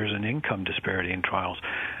is that there's an income disparity in trials.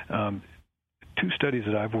 Two studies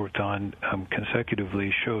that I've worked on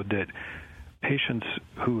consecutively showed that patients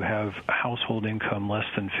who have household income less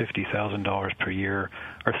than $50,000 per year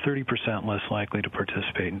are 30% less likely to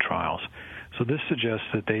participate in trials. So this suggests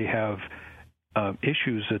that they have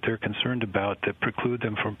issues that they're concerned about that preclude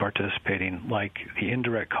them from participating, like the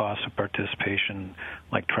indirect costs of participation,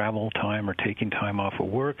 like travel time or taking time off of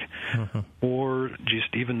work, or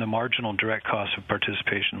just even the marginal direct costs of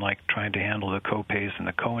participation, like trying to handle the co-pays and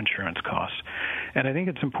the co-insurance costs. And I think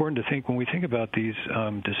it's important to think, when we think about these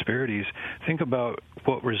disparities, think about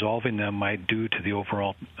what resolving them might do to the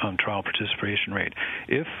overall trial participation rate.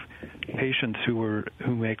 If patients who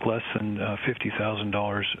make less than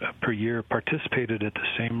 $50,000 per year participated at the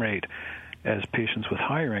same rate as patients with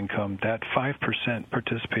higher income, that 5%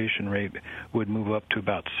 participation rate would move up to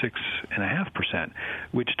about 6.5%,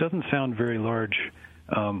 which doesn't sound very large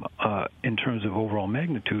in terms terms of overall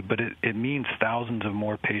magnitude, but it means thousands of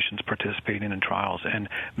more patients participating in trials and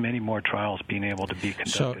many more trials being able to be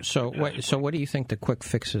conducted. So what do you think the quick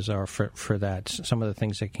fixes are for that? Some of the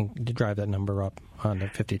things that can drive that number up on the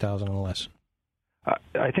 50,000 and less.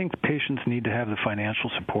 I think patients need to have the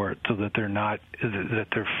financial support so that their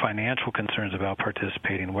financial concerns about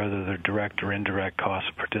participating, whether they're direct or indirect costs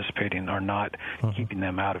of participating, are not keeping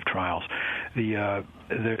them out of trials.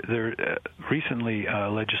 Recently,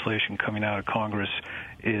 legislation coming out of Congress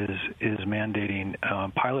is mandating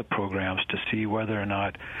pilot programs to see whether or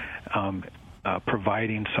not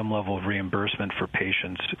providing some level of reimbursement for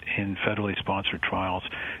patients in federally sponsored trials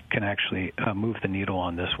can actually move the needle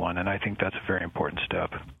on this one, and I think that's a very important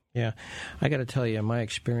step. Yeah, I got to tell you, my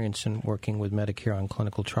experience in working with Medicare on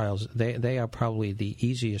clinical trials, they are probably the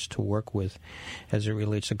easiest to work with as it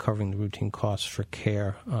relates to covering the routine costs for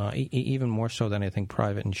care, even more so than I think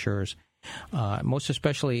private insurers. Most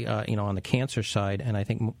especially, on the cancer side, and I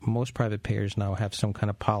think most private payers now have some kind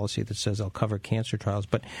of policy that says they'll cover cancer trials,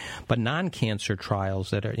 but non-cancer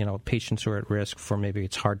trials that are, patients who are at risk for maybe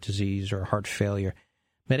it's heart disease or heart failure,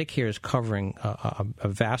 Medicare is covering a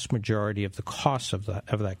vast majority of the costs of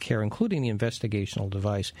that care, including the investigational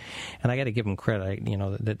device. And I got to give them credit,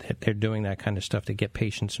 that they're doing that kind of stuff to get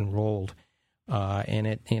patients enrolled, and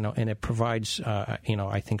it provides,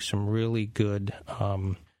 I think some really good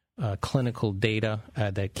clinical data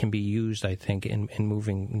that can be used, I think, in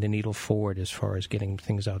moving the needle forward as far as getting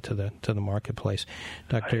things out to the marketplace.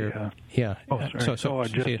 Doctor, yeah. Just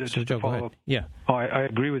Joe, go ahead. Yeah. I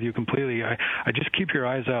agree with you completely. I just keep your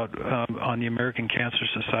eyes out on the American Cancer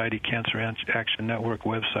Society Cancer Action Network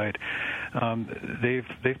website.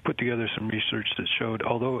 They've put together some research that showed,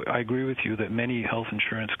 although I agree with you that many health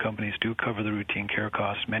insurance companies do cover the routine care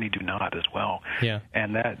costs, many do not as well. Yeah.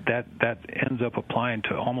 And that ends up applying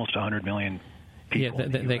to almost 100 million people.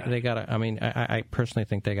 Yeah, they got to. I mean, I personally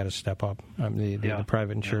think they got to step up, the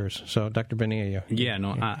private insurers. Yeah. So, Dr. Bonilla,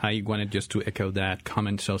 I wanted just to echo that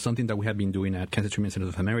comment. So, something that we have been doing at Cancer Treatment Centers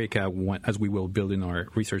of America, as we will building our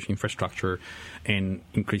research infrastructure and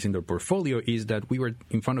increasing their portfolio, is that we were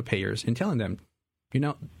in front of payers and telling them,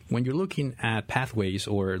 when you're looking at pathways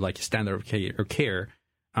or like standard of care,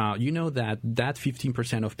 that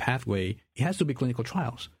 15% of pathway, it has to be clinical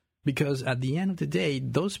trials. Because at the end of the day,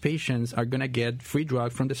 those patients are going to get free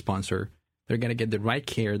drug from the sponsor. They're going to get the right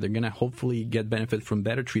care. They're going to hopefully get benefit from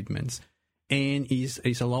better treatments. And is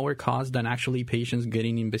a lower cost than actually patients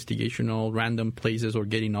getting investigational random places or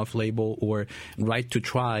getting off-label or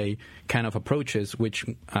right-to-try kind of approaches, which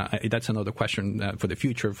that's another question for the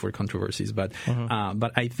future for controversies. But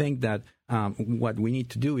I think that what we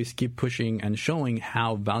need to do is keep pushing and showing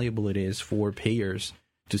how valuable it is for payers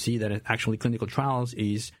to see that actually clinical trials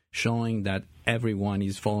is showing that everyone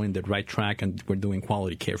is following the right track and we're doing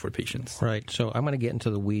quality care for patients. Right. So I'm going to get into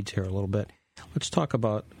the weeds here a little bit. Let's talk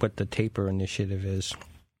about what the TAPER initiative is.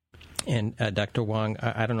 And Dr. Wang,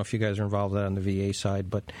 I don't know if you guys are involved on the VA side,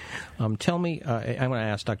 but tell me, I'm going to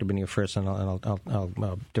ask Dr. Bonilla first, and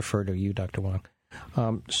I'll defer to you, Dr.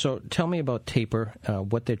 Wang. So tell me about TAPER,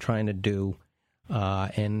 what they're trying to do,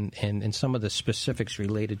 and some of the specifics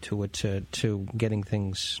related to it, to getting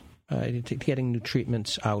things, getting new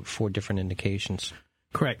treatments out for different indications.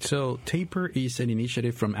 Correct. So TAPER is an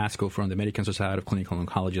initiative from ASCO, from the American Society of Clinical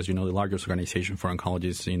Oncology, the largest organization for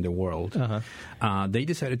oncologists in the world. They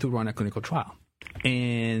decided to run a clinical trial,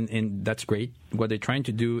 and that's great. What they're trying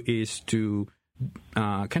to do is to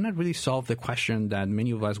kind of really solve the question that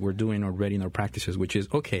many of us were doing already in our practices, which is,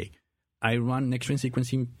 okay, I run next-gen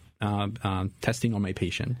sequencing testing on my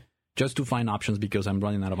patient just to find options because I'm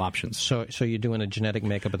running out of options. So you're doing a genetic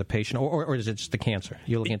makeup of the patient, or is it just the cancer?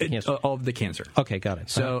 You're looking at the cancer? Of the cancer. Okay, got it.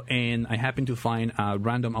 So, and I happen to find a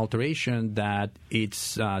random alteration that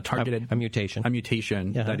it's targeted... A mutation. A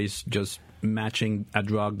mutation that is just matching a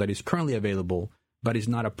drug that is currently available, but is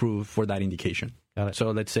not approved for that indication. Got it.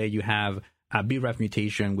 So let's say you have a BRAF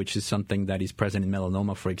mutation, which is something that is present in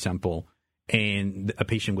melanoma, for example, and a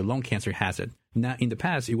patient with lung cancer has it. Now, in the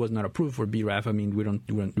past, it was not approved for BRAF. I mean, we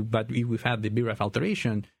don't, but if we've had the BRAF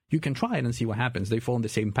alteration, you can try it and see what happens. They fall in the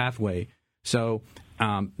same pathway. So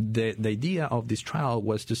the idea of this trial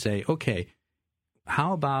was to say, okay,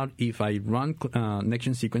 how about if I run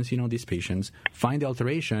next-gen sequencing on these patients, find the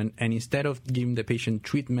alteration, and instead of giving the patient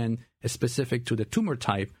treatment specific to the tumor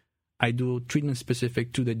type, I do treatment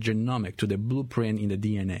specific to the genomic, to the blueprint in the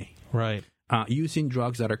DNA. Right. Using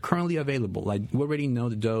drugs that are currently available. Like, we already know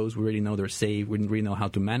the dose, we already know they're safe, we already know how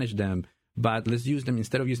to manage them, but let's use them,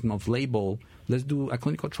 instead of using them off-label, let's do a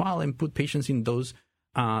clinical trial and put patients in those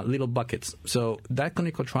little buckets. So that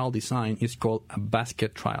clinical trial design is called a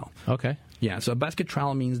basket trial. Okay. Yeah, so a basket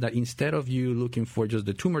trial means that instead of you looking for just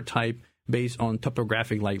the tumor type based on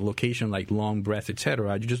topographic, like location, like lung, breast,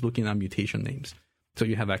 etc., you're just looking at mutation names. So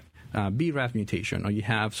you have a BRAF mutation, or you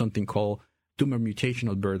have something called tumor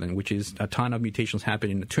mutational burden, which is a ton of mutations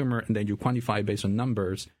happening in the tumor, and then you quantify based on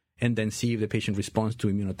numbers, and then see if the patient responds to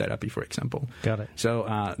immunotherapy, for example. Got it.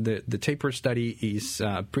 So the TAPER study is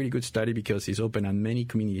a pretty good study because it's open at many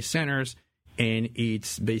community centers, and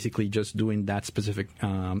it's basically just doing that specific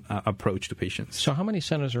approach to patients. So how many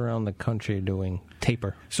centers around the country are doing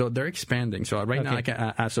TAPER? So they're expanding. So right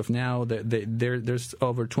now, as of now, there's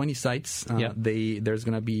over 20 sites. There's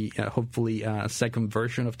going to be hopefully a second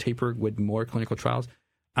version of TAPER with more clinical trials.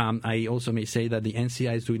 I also may say that the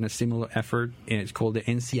NCI is doing a similar effort, and it's called the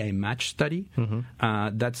NCI Match Study.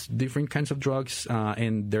 That's different kinds of drugs,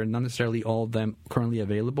 and they're not necessarily all of them currently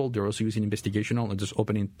available. They're also using investigational and just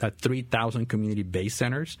opening at 3,000 community-based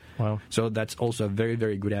centers. Wow. So that's also a very,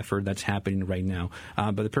 very good effort that's happening right now.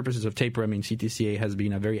 But the purposes of TAPER, I mean, CTCA has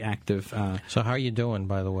been a very active... So how are you doing,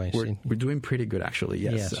 by the way? We're doing pretty good, actually,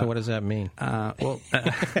 yes. Yeah, so what does that mean? Well,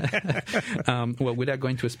 without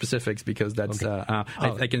going to specifics, because that's...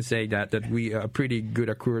 Okay. I can say that we are pretty good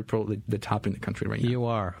accrued, probably the top in the country right now. You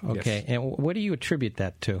are, okay. Yes. And what do you attribute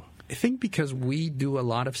that to? I think because we do a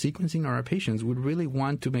lot of sequencing on our patients, we really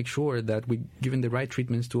want to make sure that we're giving the right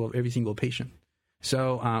treatments to every single patient.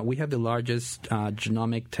 So we have the largest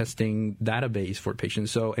genomic testing database for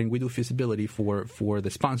patients. So, and we do feasibility for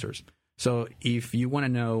the sponsors. So if you want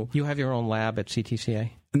to know... You have your own lab at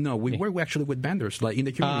CTCA? No, we work actually with vendors, like in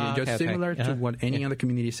the community, similar to what any other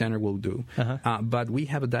community center will do. But we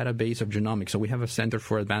have a database of genomics. So we have a Center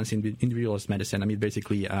for Advanced Individualized Medicine. I mean,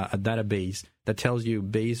 basically a database that tells you,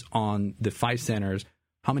 based on the 5 centers,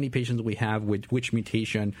 how many patients we have with which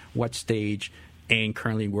mutation, what stage, and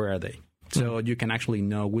currently where are they. So you can actually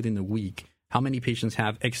know within a week how many patients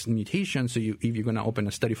have X mutation. So if you're going to open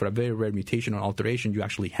a study for a very rare mutation or alteration, you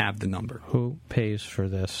actually have the number. Who pays for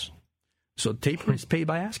this? So TAPER is paid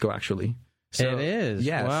by ASCO, actually. So, it is?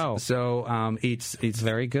 Yes. Wow. So it's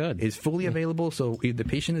very good. It's fully available. So if the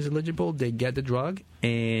patient is eligible, they get the drug,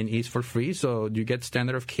 and it's for free. So you get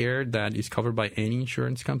standard of care that is covered by any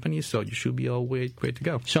insurance company. So you should be all great to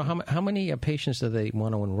go. So how many patients do they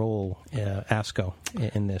want to enroll ASCO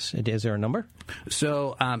in this? Is there a number?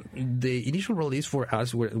 So the initial release for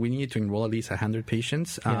us, we needed to enroll at least 100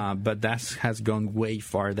 patients, but that has gone way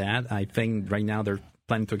far. That I think right now they're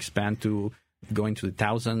planning to expand to going to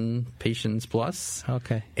 1,000 patients plus.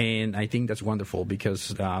 Okay. And I think that's wonderful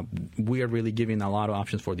because we are really giving a lot of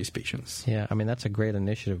options for these patients. Yeah, I mean, that's a great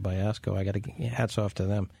initiative by ASCO. I got to hats off to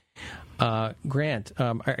them. Grant,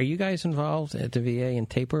 are you guys involved at the VA in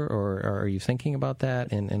TAPER, or are you thinking about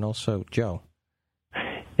that? And also, Joe?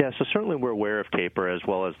 Yeah, so certainly we're aware of TAPER as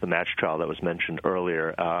well as the match trial that was mentioned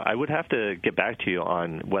earlier. I would have to get back to you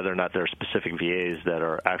on whether or not there are specific VAs that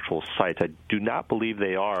are actual sites. I do not believe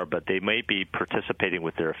they are, but they may be participating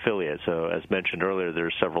with their affiliates. So as mentioned earlier, there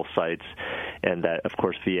are several sites, and that, of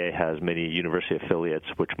course, VA has many university affiliates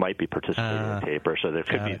which might be participating in TAPER. So there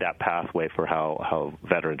could be that pathway for how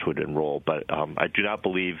veterans would enroll. But I do not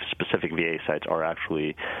believe specific VA sites are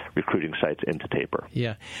actually recruiting sites into TAPER.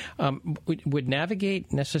 Yeah. Would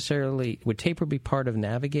Navigate necessarily, would TAPER be part of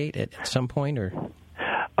Navigate at some point, or?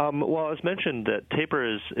 Well, as mentioned, that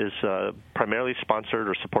TAPER is primarily sponsored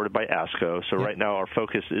or supported by ASCO. So right now our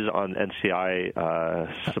focus is on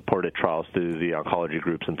NCI-supported trials through the oncology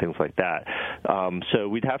groups and things like that. So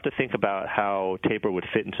we'd have to think about how TAPER would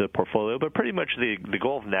fit into the portfolio. But pretty much the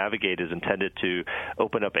goal of Navigate is intended to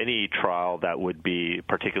open up any trial that would be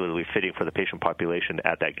particularly fitting for the patient population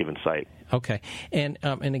at that given site. Okay. And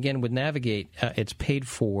again, with Navigate, it's paid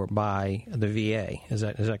for by the VA. Is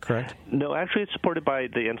that correct? No, actually it's supported by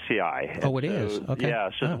the NCI. Oh, it is? Okay. Yeah,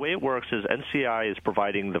 so the way it works is NCI is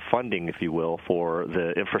providing the funding, if you will, for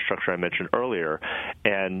the infrastructure I mentioned earlier,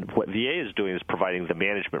 and what VA is doing is providing the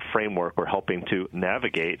management framework or helping to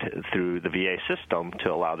navigate through the VA system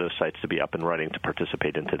to allow those sites to be up and running to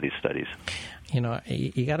participate into these studies. You know,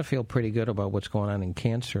 you got to feel pretty good about what's going on in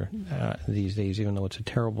cancer these days, even though it's a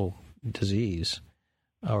terrible disease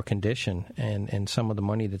or condition, and some of the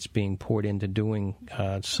money that's being poured into doing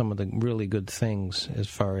some of the really good things as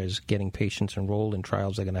far as getting patients enrolled in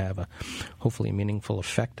trials that are going to have a hopefully meaningful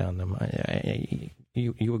effect on them.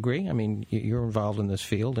 You agree? I mean, you're involved in this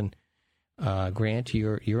field, and Grant,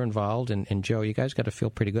 you're involved, and Joe, you guys got to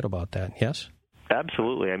feel pretty good about that, yes?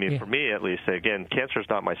 Absolutely. I mean, for me at least, again, cancer is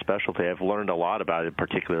not my specialty. I've learned a lot about it, in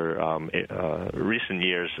particular recent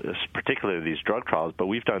years, particularly these drug trials, but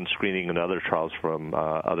we've done screening and other trials from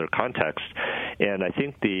other contexts. And I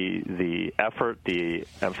think the effort, the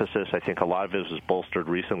emphasis, I think a lot of it was bolstered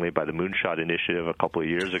recently by the Moonshot Initiative a couple of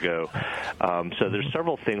years ago. So there's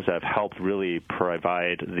several things that have helped really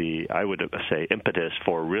provide the, I would say, impetus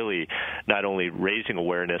for really not only raising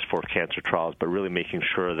awareness for cancer trials, but really making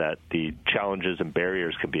sure that the challenges and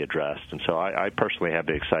barriers can be addressed. And so I personally have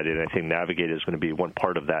been excited, and I think Navigate is going to be one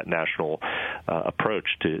part of that national approach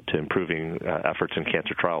to improving efforts in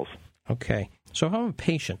cancer trials. Okay. So if I'm a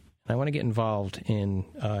patient, I want to get involved in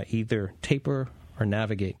either TAPR or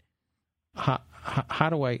Navigate. How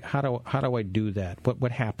do I do that?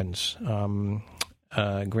 What happens?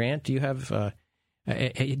 Grant, do you have that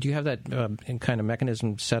kind of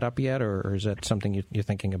mechanism set up yet, or is that something you're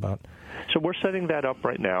thinking about? So we're setting that up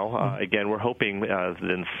right now. Again, we're hoping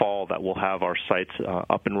in fall that we'll have our sites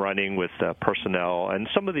up and running with personnel. And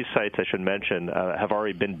some of these sites, I should mention, have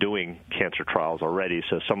already been doing cancer trials already,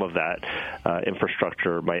 so some of that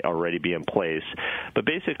infrastructure might already be in place. But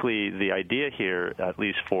basically, the idea here, at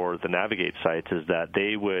least for the Navigate sites, is that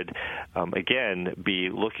they would, again, be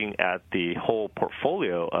looking at the whole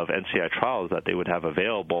portfolio of NCI trials that they would have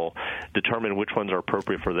available, determine which ones are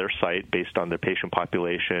appropriate for their site based on their patient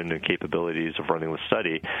population and capabilities of running the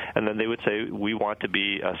study, and then they would say, we want to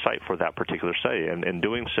be a site for that particular study. And in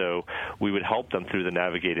doing so, we would help them through the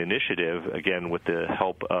Navigate initiative, again, with the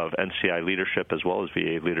help of NCI leadership as well as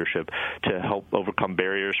VA leadership, to help overcome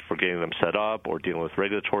barriers for getting them set up or dealing with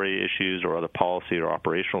regulatory issues or other policy or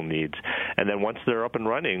operational needs. And then once they're up and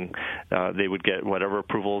running, they would get whatever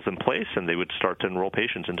approvals in place, and they would start to enroll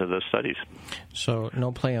patients into those studies. So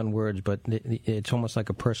no play on words, but it's almost like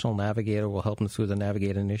a personal navigator will help them through the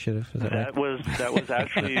Navigate initiative. Is that right? That was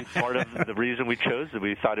actually part of the reason we chose it.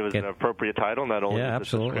 We thought it was an appropriate title, not only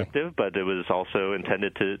was it descriptive, but it was also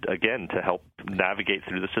intended to help navigate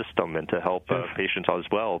through the system and to help patients as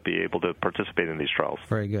well be able to participate in these trials.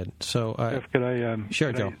 Very good. So, could I?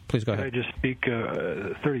 Sure, Joe. Please go ahead. Could I just speak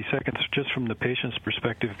 30 seconds just from the patient's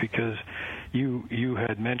perspective, because you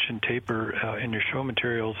had mentioned TAPR in your show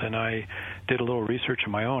materials, and I did a little research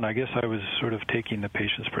of my own. I guess I was sort of taking the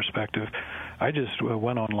patient's perspective. I just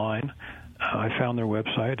went online. I found their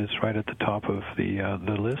website. It's right at the top of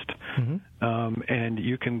the list. Mm-hmm. And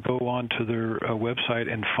you can go on to their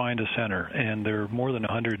website and find a center. And there are more than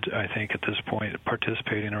 100, I think, at this point,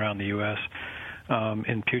 participating around the U.S.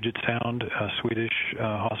 In Puget Sound, a Swedish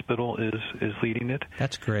hospital is leading it.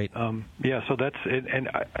 That's great. So that's it. And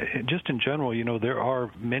just in general, there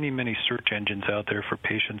are many search engines out there for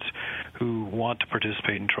patients who want to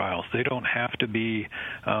participate in trials. They don't have to be,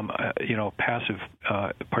 passive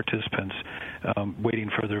participants waiting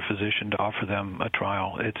for their physician to offer them a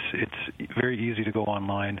trial. It's very easy to go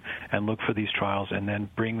online and look for these trials and then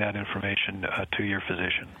bring that information to your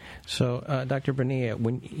physician. So, Dr. Bonilla,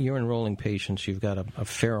 when you're enrolling patients, you've got a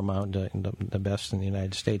fair amount, the best in the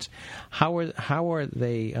United States. How are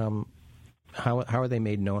they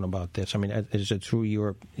made known about this? I mean, is it through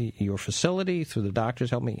your facility, through the doctors?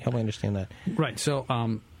 Help me understand that. Right. So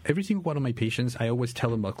every single one of my patients, I always tell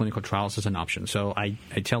them about clinical trials as an option. So I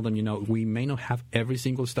tell them, we may not have every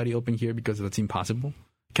single study open here because that's impossible.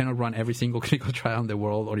 Cannot run every single clinical trial in the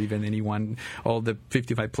world, or even anyone, all the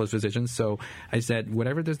 55 plus physicians. So I said,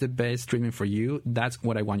 whatever does the best treatment for you, that's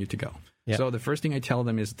what I want you to go. Yep. So the first thing I tell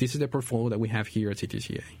them is, this is the portfolio that we have here at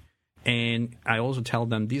CTCA. And I also tell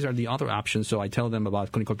them these are the other options. So I tell them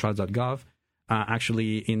about clinicaltrials.gov.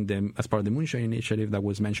 Actually, as part of the Moonshot Initiative that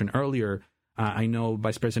was mentioned earlier, I know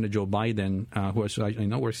Vice President Joe Biden, who I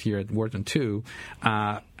know works here at Wharton too,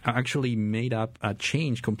 actually made up a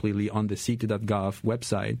change completely on the ct.gov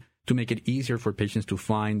website to make it easier for patients to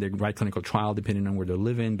find the right clinical trial depending on where they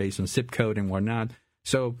live in, based on zip code and whatnot.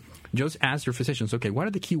 So just ask your physicians, okay, what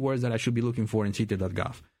are the keywords that I should be looking for in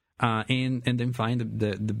ct.gov? And then find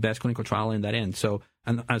the best clinical trial in that end. So,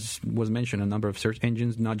 and as was mentioned, a number of search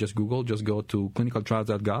engines, not just Google, just go to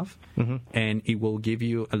clinicaltrials.gov, mm-hmm. and it will give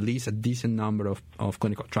you at least a decent number of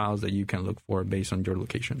clinical trials that you can look for based on your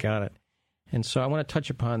location. Got it. And so I want to touch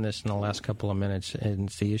upon this in the last couple of minutes, and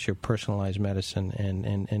it's the issue of personalized medicine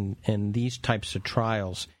and these types of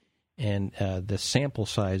trials and the sample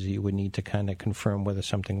size you would need to kind of confirm whether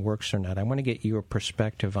something works or not. I want to get your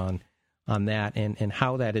perspective on that and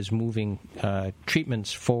how that is moving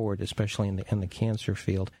treatments forward, especially in the cancer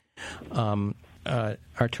field.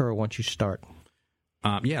 Arturo, why don't you start?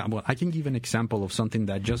 Well, I can give an example of something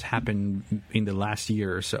that just happened in the last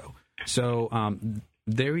year or so. So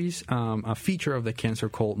there is a feature of the cancer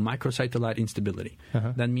called microsatellite instability.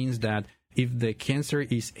 Uh-huh. That means that if the cancer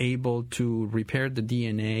is able to repair the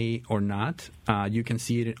DNA or not, you can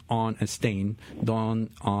see it on a stain done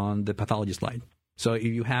on the pathology slide. So if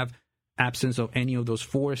you have absence of any of those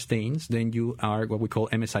 4 stains, then you are what we call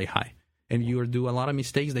MSI high. And you do a lot of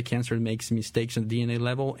mistakes. The cancer makes mistakes at the DNA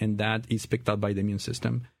level, and that is picked up by the immune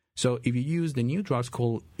system. So if you use the new drugs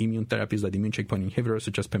called immune therapies like immune checkpoint inhibitors,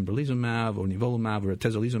 such as pembrolizumab or nivolumab or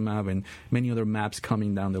atezolizumab and many other MABs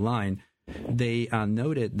coming down the line, they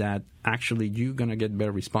noted that actually you're going to get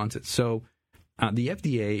better responses. So the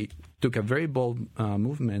FDA took a very bold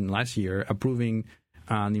movement last year approving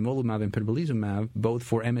nivolumab and pembrolizumab both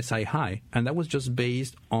for MSI high, and that was just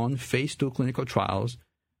based on phase 2 clinical trials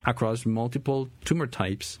across multiple tumor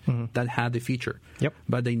types that had the feature. Yep.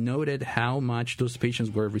 But they noted how much those patients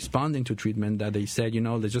were responding to treatment that they said,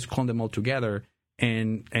 let's just clone them all together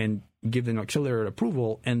and give them accelerated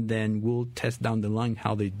approval, and then we'll test down the line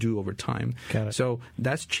how they do over time. Got it. So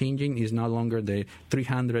that's changing. Is no longer the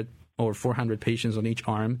 300 or 400 patients on each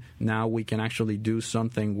arm. Now we can actually do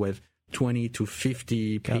something with 20 to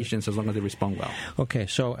 50 patients as long as they respond well. Okay,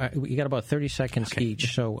 so we got about 30 seconds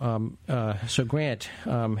each. So, Grant,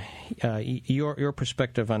 your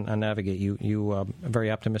perspective on Navigate, you are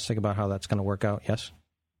very optimistic about how that's going to work out, yes?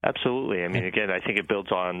 Absolutely. I mean, again, I think it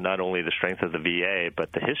builds on not only the strength of the VA,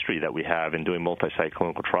 but the history that we have in doing multi-site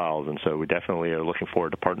clinical trials. And so we definitely are looking forward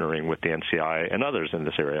to partnering with the NCI and others in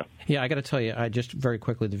this area. Yeah, I got to tell you, I just very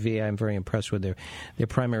quickly, the VA, I'm very impressed with their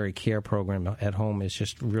primary care program at home is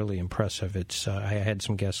just really impressive. It's I had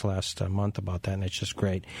some guests last month about that, and it's just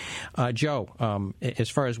great. Joe, as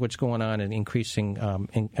far as what's going on and increasing,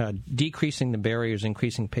 decreasing the barriers,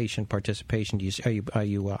 increasing patient participation, are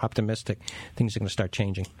you optimistic things are going to start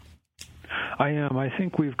changing? I am. I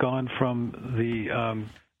think we've gone from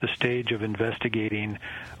the stage of investigating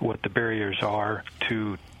what the barriers are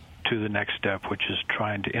to the next step, which is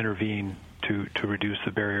trying to intervene to reduce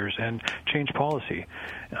the barriers and change policy.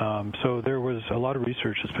 So there was a lot of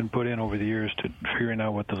research that's been put in over the years to figuring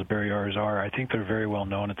out what those barriers are. I think they're very well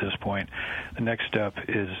known at this point. The next step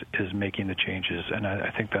is making the changes, and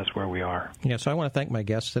I think that's where we are. Yeah, so I want to thank my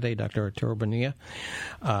guests today, Dr. Arturo Bonilla,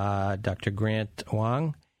 Dr. Grant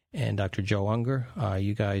Wang, and Dr. Joe Unger.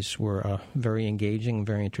 You guys were very engaging,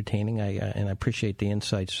 very entertaining, and I appreciate the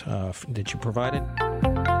insights that you provided.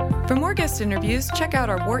 For more guest interviews, check out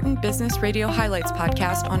our Wharton Business Radio Highlights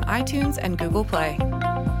podcast on iTunes and Google Play.